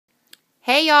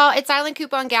Hey y'all, it's Island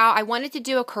Coupon Gal. I wanted to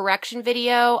do a correction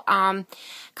video,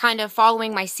 kind of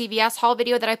following my CVS haul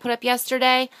video that I put up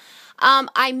yesterday.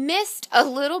 I missed a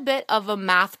little bit of a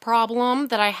math problem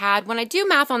that I had. When I do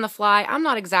math on the fly, I'm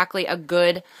not exactly a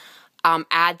good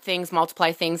add things,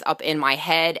 multiply things up in my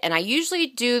head, and I usually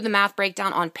do the math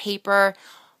breakdown on paper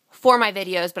for my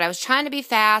videos, but I was trying to be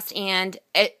fast and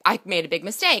I made a big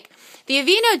mistake. The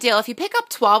Aveeno deal, if you pick up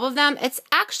 12 of them, it's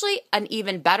actually an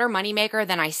even better moneymaker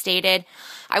than I stated.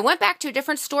 I went back to a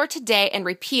different store today and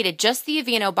repeated just the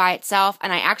Aveeno by itself,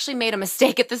 and I actually made a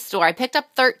mistake at the store. I picked up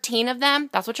 13 of them.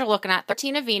 That's what you're looking at,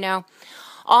 13 Aveeno,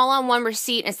 all on one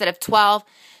receipt instead of 12.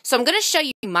 So I'm going to show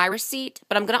you my receipt,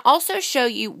 but I'm going to also show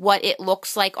you what it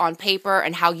looks like on paper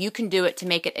and how you can do it to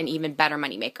make it an even better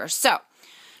moneymaker. So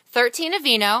 13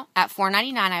 Aveeno at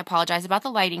 $4.99. I apologize about the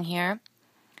lighting here.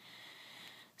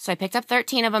 So I picked up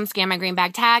 13 of them, scanned my green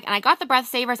bag tag, and I got the breath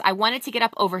savers. I wanted to get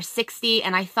up over 60,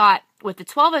 and I thought with the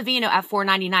 12 Aveeno at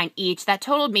 $4.99 each, that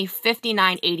totaled me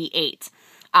 $59.88.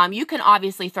 You can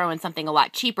obviously throw in something a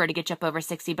lot cheaper to get you up over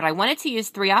 60, but I wanted to use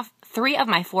three of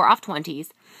my 4 off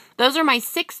 20s. Those are my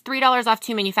 6 $3 off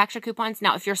 2 manufacturer coupons.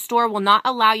 Now, if your store will not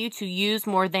allow you to use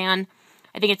more than,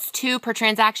 I think it's 2 per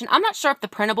transaction. I'm not sure if the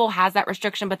printable has that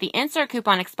restriction, but the insert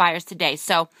coupon expires today.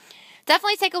 So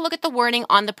definitely take a look at the wording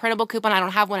on the printable coupon. I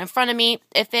don't have one in front of me.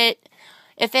 If it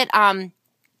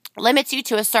limits you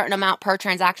to a certain amount per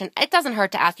transaction, it doesn't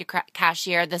hurt to ask your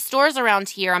cashier. The stores around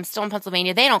here, I'm still in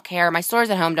Pennsylvania, they don't care. My stores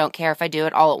at home don't care if I do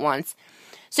it all at once.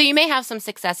 So you may have some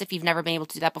success if you've never been able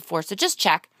to do that before. So just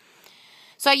check.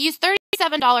 So I used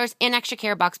 $37 in extra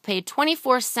care bucks, paid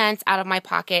 24 cents out of my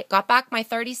pocket, got back my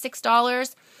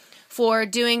 $36 for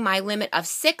doing my limit of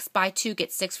 6 buy 2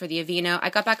 get 6 for the Aveeno.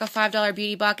 I got back a $5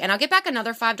 beauty buck, and I'll get back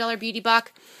another $5 beauty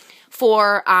buck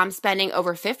for spending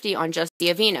over $50 on just the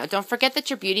Aveeno. Don't forget that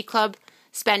your beauty club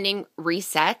spending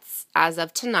resets as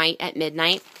of tonight at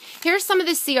midnight. Here's some of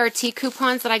the CRT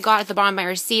coupons that I got at the bottom of my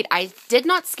receipt. I did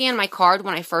not scan my card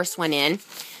when I first went in.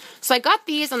 So I got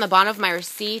these on the bottom of my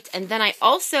receipt, and then I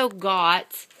also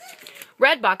got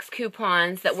Redbox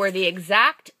coupons that were the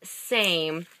exact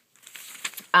same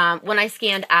when I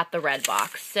scanned at the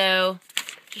Redbox. So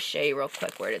just show you real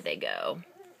quick, where did they go?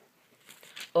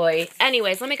 Oy.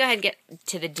 Anyways, let me go ahead and get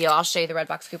to the deal. I'll show you the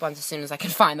Redbox coupons as soon as I can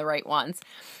find the right ones.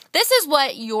 This is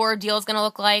what your deal is going to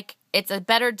look like. It's a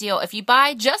better deal. If you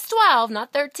buy just 12,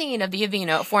 not 13, of the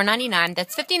Aveeno at $4.99,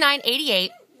 that's $59.88.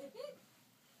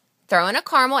 Throw in a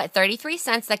caramel at 33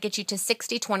 cents. That gets you to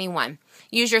 $60.21.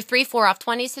 Use your 3 4 off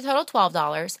 20s to total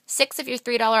 $12. 6 of your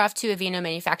 $3 off 2 Aveeno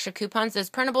manufacturer coupons. Those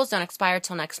printables don't expire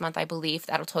till next month, I believe.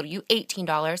 That'll total you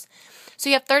 $18. So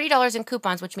you have $30 in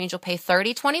coupons, which means you'll pay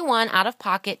 $30.21 out of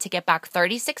pocket to get back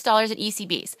 $36 at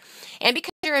Ecbs. And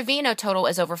because your Aveeno total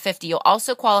is over $50, you'll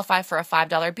also qualify for a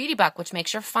 $5 beauty buck, which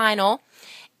makes your final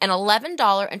an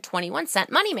 $11.21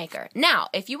 moneymaker. Now,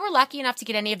 if you were lucky enough to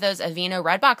get any of those Aveeno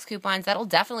Redbox coupons, that'll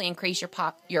definitely increase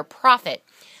your profit.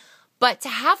 But to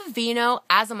have Aveeno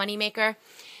as a moneymaker,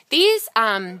 these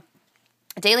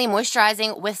daily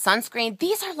moisturizing with sunscreen,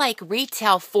 these are like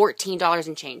retail $14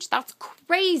 and change. That's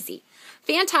crazy.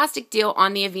 Fantastic deal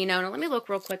on the Aveeno. Now, let me look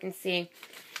real quick and see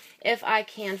if I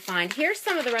can find. Here's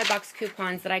some of the Redbox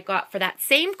coupons that I got for that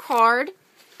same card.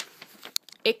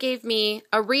 It gave me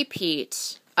a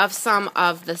repeat of some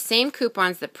of the same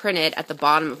coupons that printed at the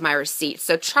bottom of my receipt.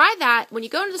 So try that. When you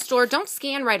go into the store, don't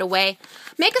scan right away.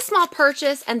 Make a small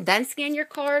purchase and then scan your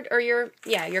card, or your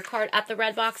card at the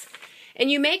Redbox, and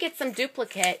you may get some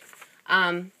duplicate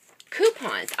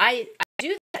coupons. I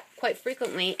do that quite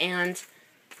frequently, and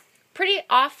pretty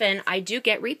often I do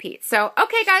get repeats. So,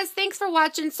 okay guys, thanks for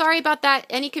watching. Sorry about that,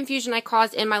 any confusion I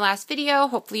caused in my last video.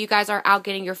 Hopefully you guys are out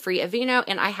getting your free Aveeno,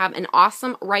 and I have an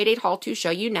awesome Rite Aid haul to show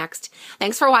you next.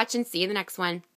 Thanks for watching. See you in the next one.